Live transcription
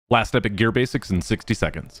Last Epoch gear basics in 60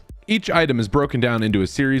 seconds. Each item is broken down into a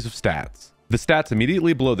series of stats. The stats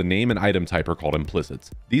immediately below the name and item type are called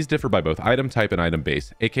implicits. These differ by both item type and item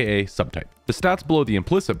base, aka subtype. The stats below the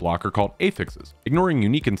implicit block are called affixes. Ignoring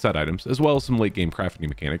unique and set items, as well as some late game crafting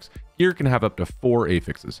mechanics, gear can have up to 4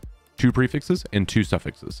 affixes, 2 prefixes, and 2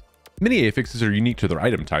 suffixes. Many affixes are unique to their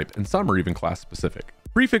item type, and some are even class specific.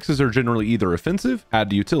 Prefixes are generally either offensive, add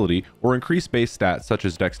to utility, or increase base stats such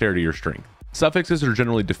as dexterity or strength. Suffixes are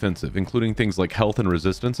generally defensive, including things like health and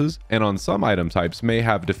resistances, and on some item types may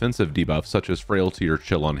have defensive debuffs such as frailty or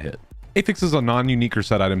chill on hit. Affixes on non-unique or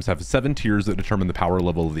set items have 7 tiers that determine the power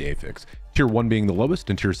level of the affix, tier 1 being the lowest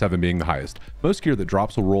and tier 7 being the highest. Most gear that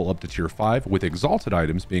drops will roll up to tier 5, with exalted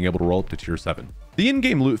items being able to roll up to tier 7. The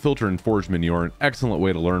in-game loot filter and forge menu are an excellent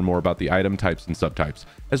way to learn more about the item types and subtypes,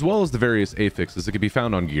 as well as the various affixes that can be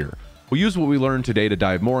found on gear. We'll use what we learned today to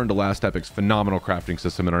dive more into Last Epoch's phenomenal crafting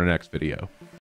system in our next video.